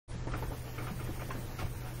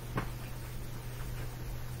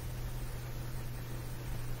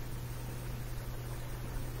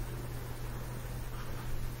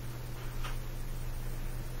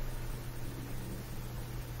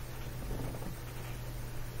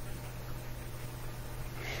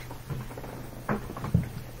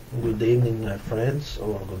Good evening, my friends,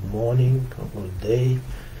 or good morning, or good day.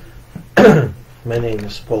 My name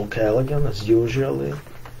is Pavel Kalagin, as usually.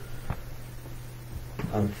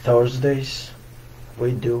 On Thursdays,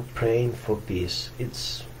 we do praying for peace.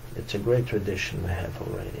 It's a great tradition we have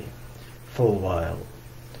already for a while.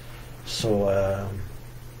 So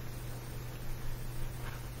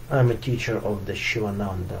I'm a teacher of the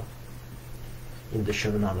Sivananda, in the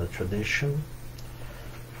Sivananda tradition.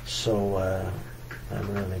 So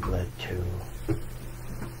I'm really glad to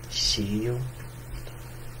see you,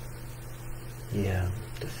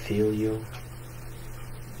 to feel you.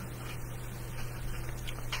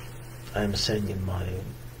 I'm sending my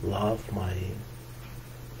love, my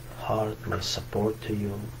heart, my support to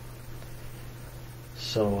you.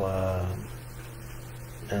 So,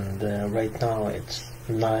 right now it's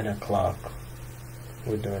 9 o'clock.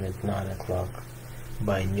 We're doing it 9 o'clock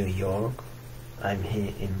by New York. I'm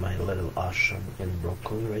here in my little ashram in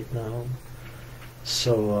Brooklyn right now.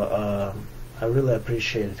 So I really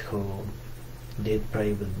appreciate who did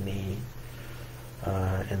pray with me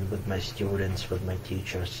and with my students, with my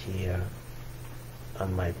teachers here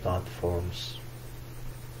on my platforms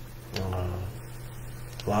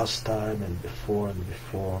last time and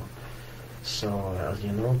before. So as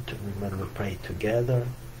you know, when we pray together,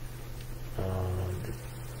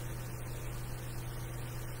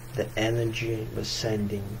 the energy we're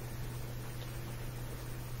sending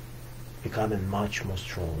becoming much more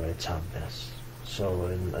stronger. It's our best. So,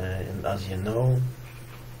 and as you know,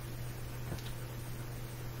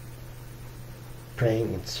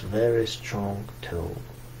 praying, it's very strong tool.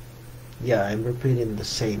 Yeah, I'm repeating the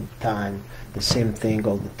same thing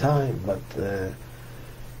all the time, but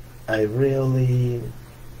I really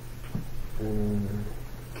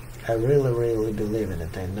believe in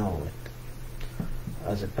it. I know it.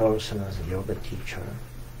 As a person, as a yoga teacher.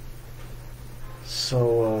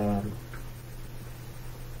 So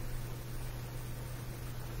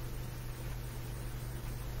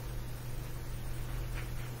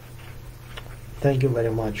thank you very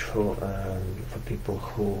much for people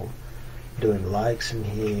who doing likes in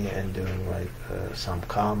here and doing some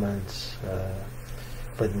comments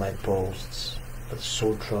with my posts, the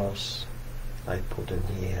sutras I put in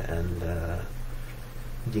here, and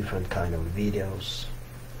different kind of videos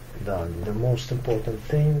done. The most important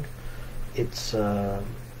thing, it's to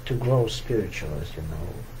grow spiritually, as you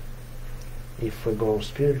know. If we grow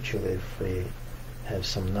spiritually, if we have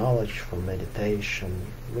some knowledge from meditation,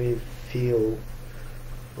 we feel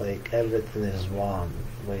like everything is one.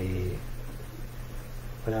 We're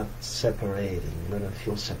not separating. We don't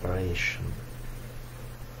feel separation.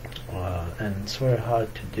 And it's very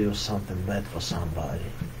hard to do something bad for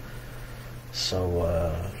somebody. So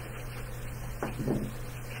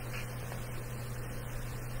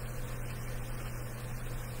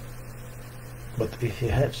but if you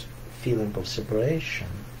have feeling of separation,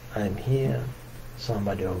 I'm here,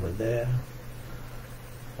 somebody over there,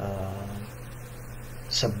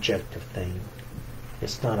 subjective thing.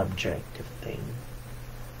 It's not objective thing.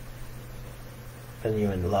 When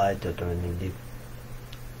you're enlightened or in a deep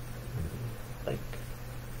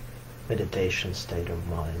meditation state of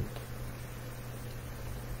mind,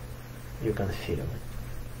 you can feel it.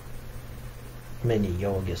 Many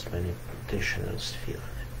yogis, many practitioners feel it.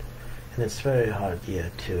 And it's very hard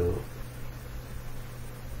to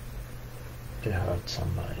hurt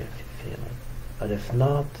somebody if you feel it. But if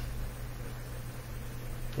not,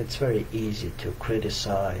 it's very easy to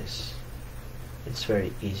criticize. It's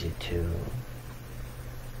very easy to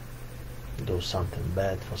do something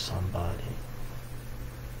bad for somebody.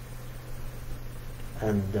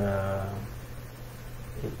 And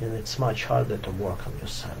it's much harder to work on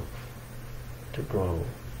yourself, to grow,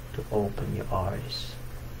 to open your eyes,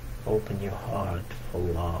 open your heart for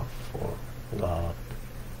love, for God.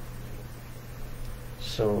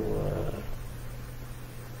 So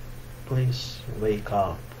please wake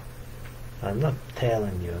up. I'm not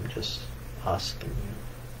telling you, I'm just asking you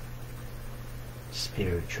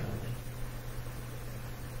spiritually.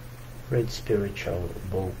 Read spiritual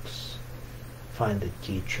books. Find a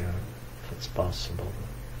teacher if it's possible.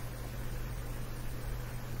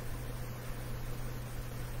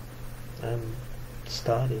 And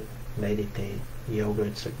study, meditate. Yoga,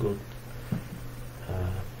 it's a good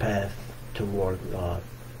path toward God,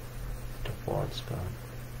 towards God.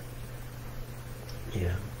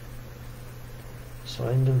 Yeah. So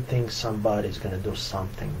I don't think somebody's gonna do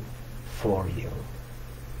something for you.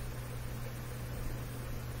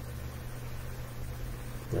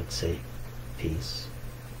 Let's say peace.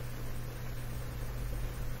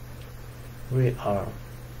 We are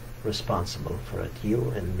responsible for it,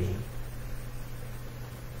 you and me.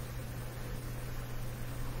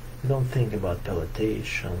 Don't think about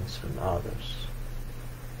politicians and others.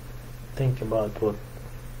 Think about what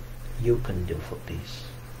you can do for peace.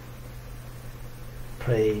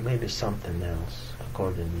 Pray maybe something else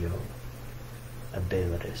according to your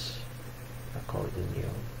abilities, according to your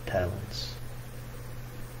talents.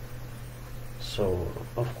 So,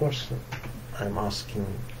 of course, I'm asking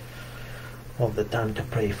all the time to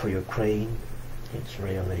pray for Ukraine. It's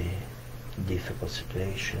really a difficult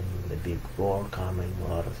situation, the big war coming, a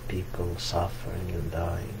lot of people suffering and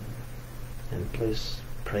dying. And please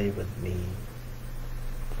pray with me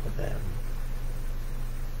for them.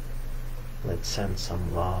 Let's send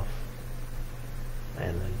some love,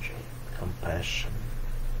 energy, compassion.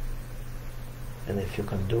 And if you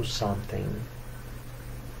can do something,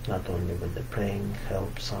 not only with the praying,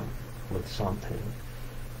 help some with something,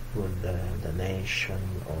 with the donation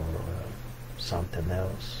or something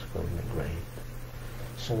else, will be great.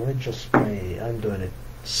 So let's just pray. I'm doing it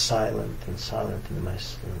silent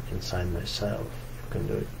inside myself. You can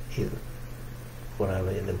do it either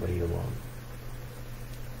way you want.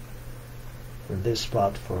 And this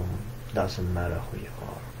platform doesn't matter who you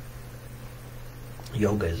are.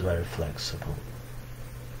 Yoga is very flexible.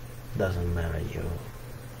 Doesn't matter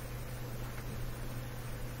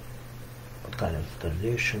what kind of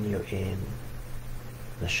tradition you're in,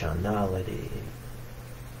 nationality,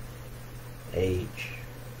 age.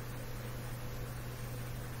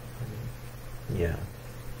 Yeah.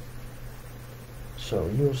 So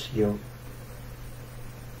use your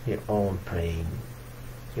own praying.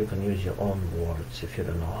 You can use your own words if you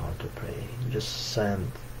don't know how to pray. Just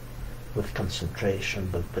send with concentration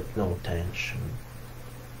but no tension.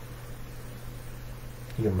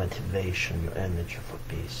 Your motivation, your energy for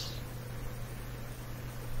peace.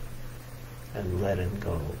 And let it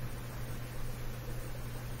go.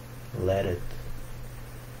 Let it.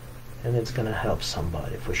 And it's gonna help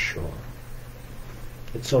somebody for sure.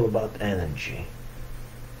 It's all about energy.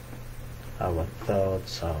 Our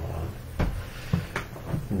thoughts, our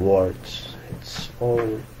words, it's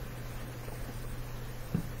all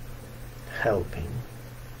helping.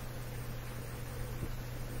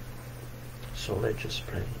 So let's just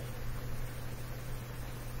pray.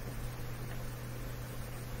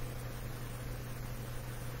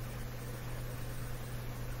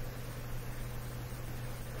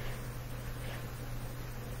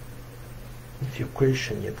 If you're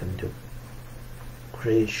Christian, you can do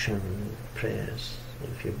Christian prayers.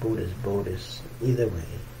 If you're Buddhist, either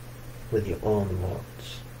way, with your own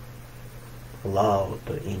words, loud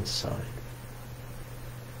or inside.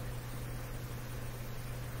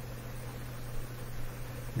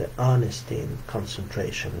 The honesty and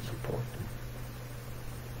concentration is important.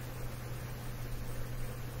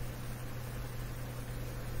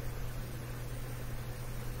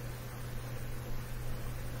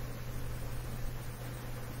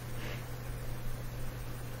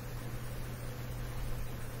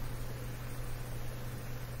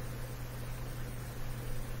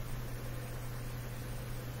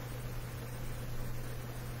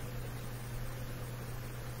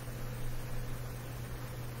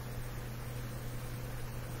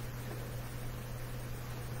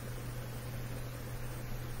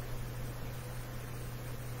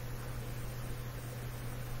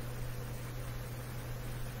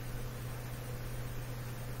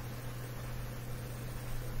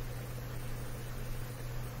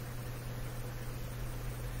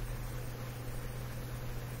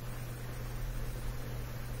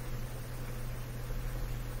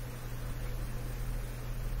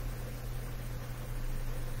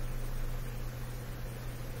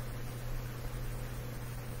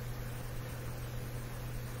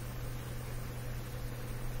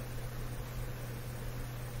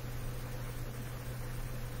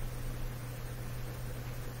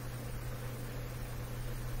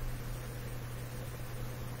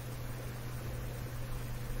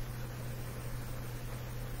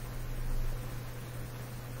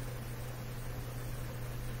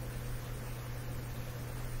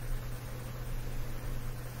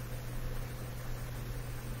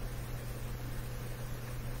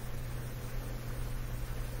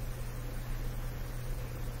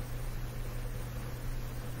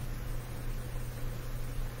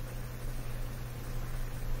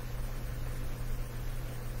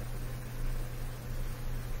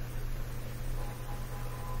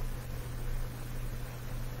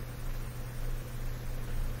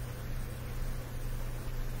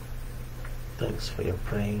 Thanks for your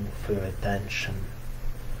praying, for your attention.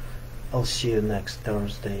 I'll see you next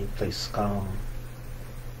Thursday. Please come.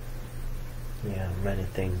 Yeah, many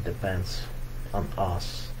things depends on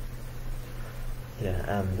us.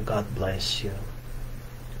 Yeah, and God bless you.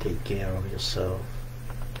 take care of yourself,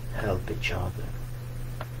 help each other.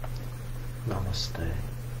 Namaste.